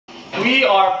We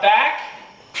are back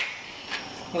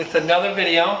with another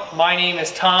video. My name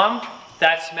is Tom.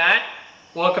 That's Matt.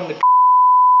 Welcome to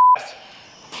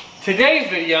Today's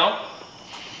video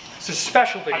is a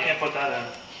special video. I can't put that in.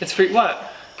 It's free.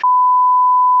 What?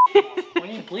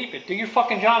 When you bleep it, do your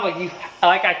fucking job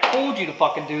like I told you to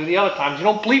fucking do the other times. You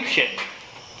don't bleep shit.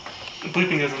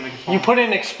 Bleeping doesn't make it funny. You put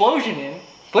an explosion in.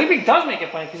 Bleeping does make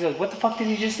it funny because like, what the fuck did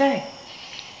you just say?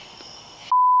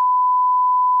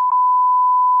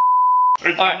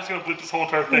 I'm just gonna bleep this whole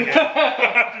entire thing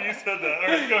after you said that.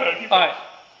 Alright, go ahead. Alright.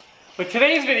 But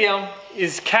today's video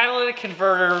is catalytic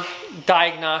converter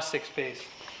diagnostic space.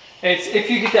 It's if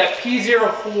you get that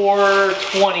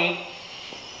p0420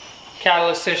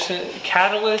 catalyst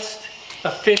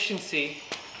efficiency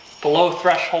below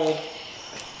threshold,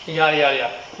 yada yada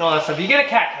yada, and all that stuff. You get a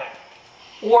cat coat.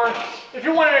 Or if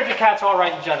you're wondering if your cat's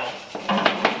alright in general.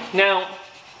 Now,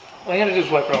 all you gotta do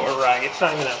is wipe it out with a rag. It's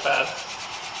not even that bad.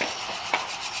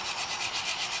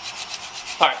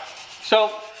 Alright,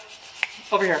 so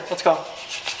over here, let's go.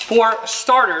 For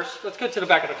starters, let's go to the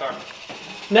back of the car.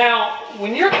 Now,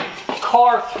 when your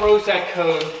car throws that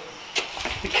code,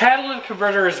 the catalytic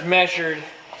converter is measured,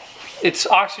 its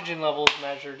oxygen level is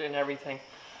measured and everything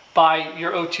by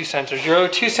your O2 sensors. Your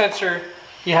O2 sensor,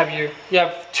 you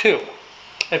have two.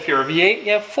 If you're a V8,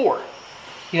 you have four.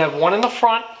 You have one in the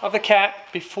front of the cat,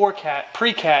 before cat,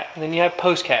 pre-cat, and then you have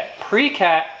post-cat.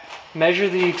 Pre-cat measure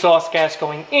the exhaust gas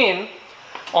going in.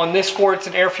 On this Ford, it's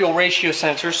an air-fuel ratio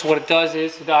sensor, so what it does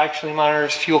is it actually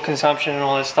monitors fuel consumption and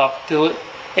all this stuff.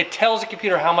 It tells the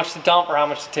computer how much to dump or how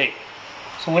much to take.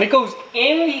 So when it goes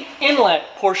in the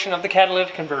inlet portion of the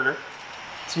catalytic converter,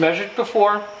 it's measured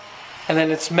before, and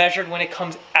then it's measured when it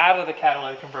comes out of the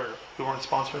catalytic converter. We weren't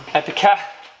sponsored. At the cat.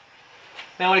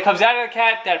 Now when it comes out of the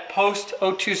cat, that post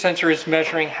O2 sensor is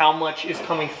measuring how much is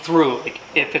coming through, like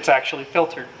if it's actually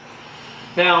filtered.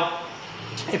 Now,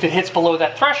 if it hits below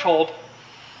that threshold,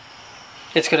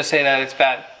 it's going to say that it's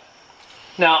bad.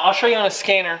 Now, I'll show you on a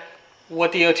scanner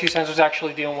what the O2 sensors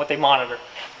actually do and what they monitor.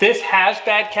 This has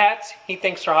bad cats. He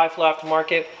thinks they're high flow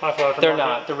aftermarket. They're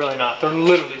not. They're really not. They're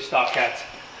literally stock cats.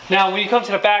 Now, when you come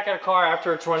to the back of the car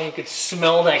after it's running, you could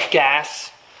smell that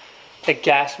gas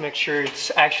mixture.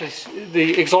 It's actually,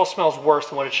 the exhaust smells worse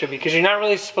than what it should be because you're not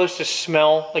really supposed to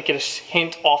smell, like get a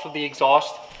hint off of the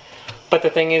exhaust. But the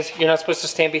thing is, you're not supposed to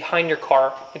stand behind your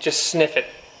car and just sniff it.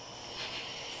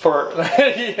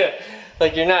 Yeah,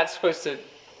 like you're not supposed to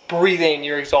breathe in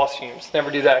your exhaust fumes.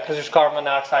 Never do that because there's carbon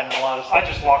monoxide and a lot of stuff. I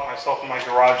just locked myself in my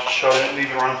garage, shut it, and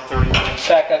leave it running for 30 minutes.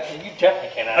 Back up. You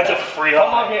definitely can't have That's that. a free Come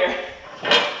eye. on here.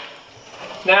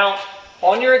 Now,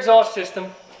 on your exhaust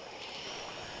system,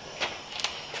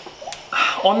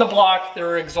 on the block, there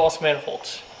are exhaust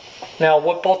manifolds. Now,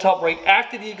 what bolt up right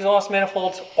after the exhaust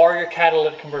manifolds are your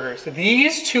catalytic converters.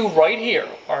 These two right here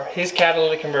are his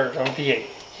catalytic converters on V8.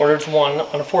 Or there's one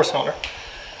on a 4-cylinder.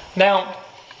 Now,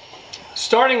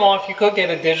 starting off, you could get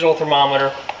a digital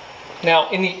thermometer. Now,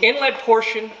 in the inlet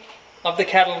portion of the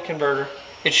catalytic converter,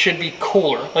 it should be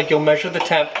cooler. Like you'll measure the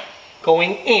temp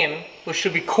going in, which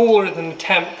should be cooler than the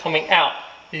temp coming out.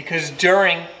 Because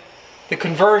during the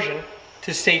conversion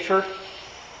to safer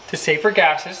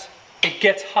gases, it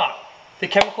gets hot. The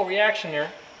chemical reaction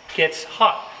there gets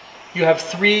hot. You have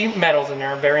three metals in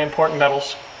there, very important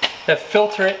metals, that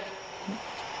filter it,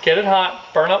 get it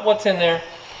hot, burn up what's in there,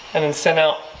 and then send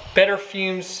out better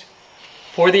fumes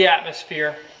for the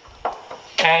atmosphere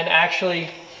and actually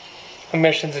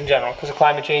emissions in general because of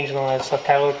climate change and all that stuff.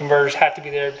 Catalytic converters have to be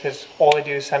there because all they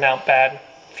do is send out bad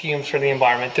fumes for the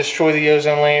environment, destroy the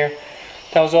ozone layer.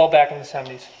 That was all back in the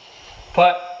 70s.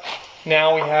 But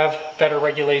now we have better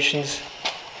regulations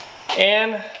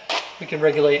and we can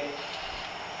regulate.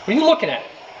 What are you looking at?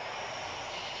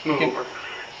 Move over.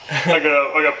 I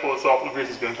gotta pull this off. The grease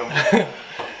is gonna come.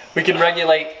 We can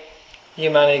regulate the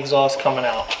amount of exhaust coming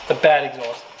out, the bad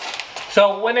exhaust.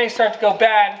 So when they start to go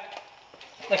bad,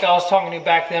 like I was talking to you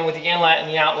back then with the inlet and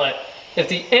the outlet, if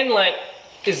the inlet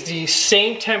is the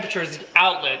same temperature as the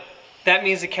outlet, that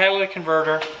means the catalytic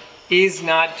converter is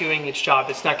not doing its job.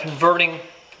 It's not converting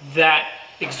that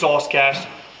exhaust gas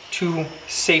to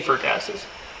safer gases.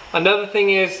 Another thing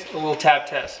is a little tap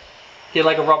test. Get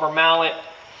like a rubber mallet,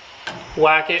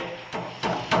 whack it.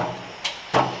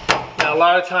 Now a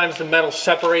lot of times the metal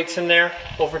separates in there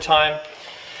over time.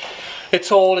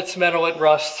 It's old, it's metal, it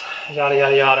rusts, yada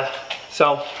yada yada.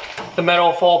 So the metal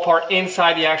will fall apart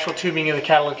inside the actual tubing of the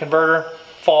catalytic converter,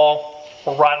 fall,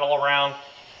 or rattle around,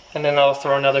 and then I'll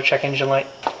throw another check engine light.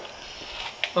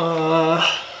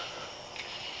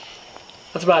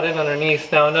 That's about it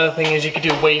underneath. Now another thing is you could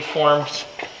do waveforms.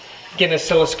 Get an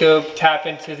oscilloscope, tap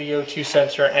into the O2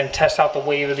 sensor, and test out the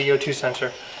wave of the O2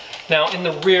 sensor. Now in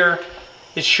the rear,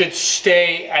 it should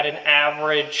stay at an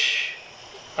average,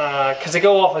 because they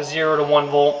go off of 0 to 1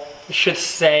 volt, it should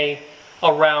stay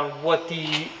around what the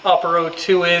upper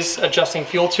O2 is adjusting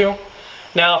fuel to.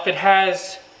 Now if it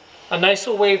has a nice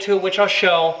little wave to it, which I'll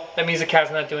show, that means the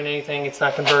cat's not doing anything, it's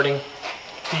not converting.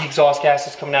 The exhaust gas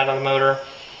is coming out of the motor,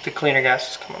 the cleaner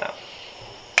gas is coming out.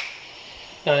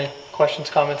 Any questions,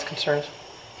 comments, concerns?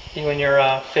 You and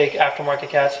your fake aftermarket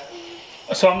cats?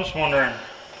 So I'm just wondering,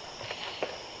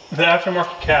 the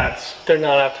aftermarket cats. They're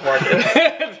not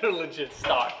aftermarket. They're legit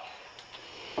stock.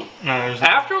 No,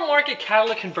 Aftermarket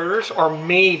catalytic converters are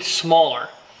made smaller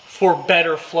for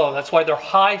better flow. That's why they're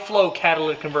high flow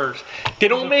catalytic converters. They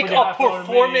don't make a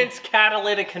performance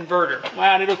catalytic converter.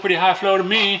 Wow, they look pretty high flow to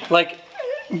me. Like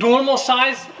normal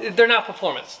size, they're not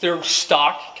performance. They're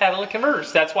stock catalytic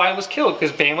converters. That's why it was killed,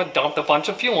 because Bama dumped a bunch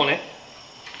of fuel in it,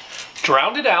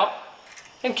 drowned it out,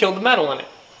 and killed the metal in it.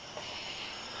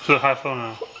 So high flow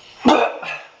now.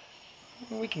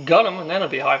 We can gut them and then it'll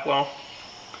be high flow.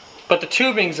 But the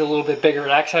tubing's a little bit bigger.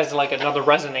 It acts as like another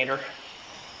resonator.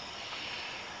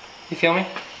 You feel me?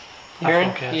 You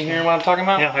hearing what I'm talking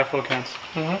about? Yeah, high flow cats.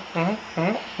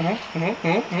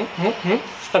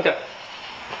 Okay.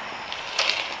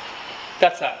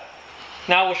 That's that.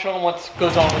 Now we'll show them what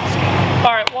goes on with the skin.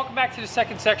 All right, welcome back to the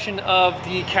second section of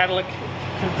the catalytic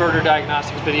converter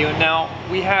diagnostics video. Now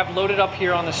we have loaded up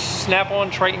here on the Snap-on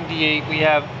Triton D8, we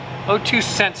have O2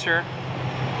 sensor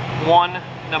 1,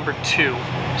 number 2.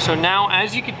 So now,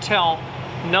 as you can tell,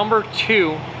 number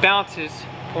 2 bounces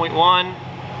 0.1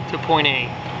 to 0.8,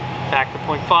 back to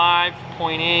 0.5,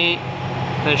 0.8,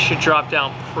 then it should drop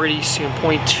down pretty soon,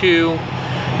 0.2.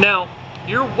 Now,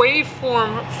 your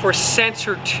waveform for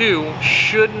sensor 2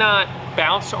 should not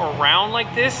bounce around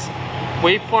like this.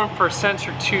 Waveform for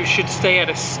sensor 2 should stay at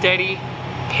a steady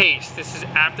pace. This is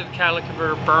after the catalytic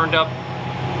converter burned up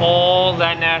all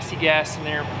that nasty gas in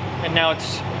there, and now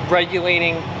it's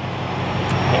regulating,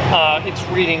 it's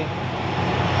reading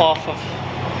off of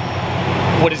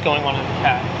what is going on in the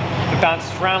cat. If it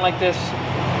bounces around like this,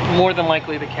 more than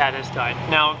likely the cat has died.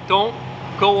 Now don't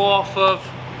go off of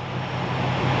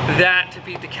that to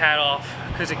beat the cat off,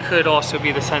 because it could also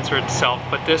be the sensor itself,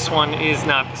 but this one is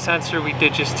not the sensor. We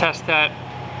did just test that.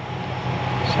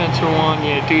 Sensor 1,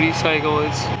 yeah, duty cycle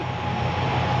is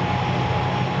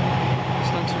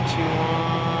sensor 2,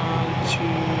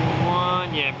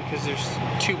 1, yeah, because there's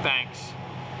 2 banks.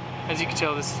 As you can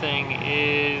tell, this thing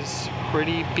is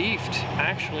pretty beefed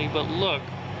actually, but look,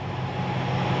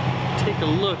 take a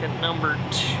look at number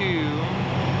 2,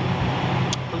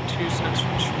 O2 sensor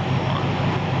 1.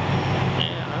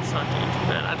 That's not doing too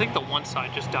bad. I think the one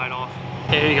side just died off.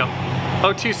 There you go.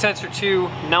 O2 sensor 2,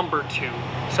 number 2.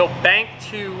 So bank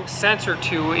 2, sensor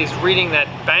 2 is reading that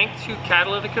bank 2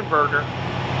 catalytic converter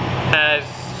has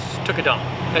took a dump,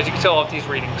 as you can tell off these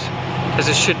readings, because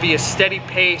it should be a steady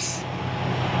pace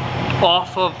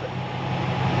off of,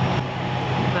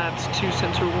 that's 2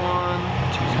 sensor 1,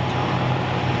 2 sensor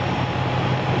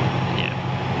 1. Yeah,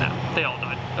 no, they all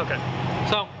died. Okay,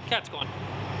 so cat's gone.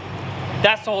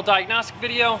 That's the whole diagnostic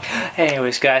video.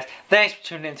 Anyways, guys, thanks for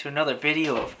tuning in to another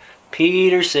video of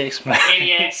Peter Six.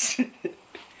 Idiots.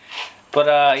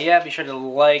 But yeah, be sure to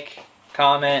like,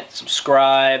 comment,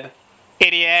 subscribe.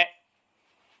 Idiot.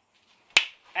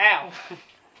 Ow.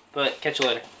 But catch you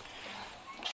later.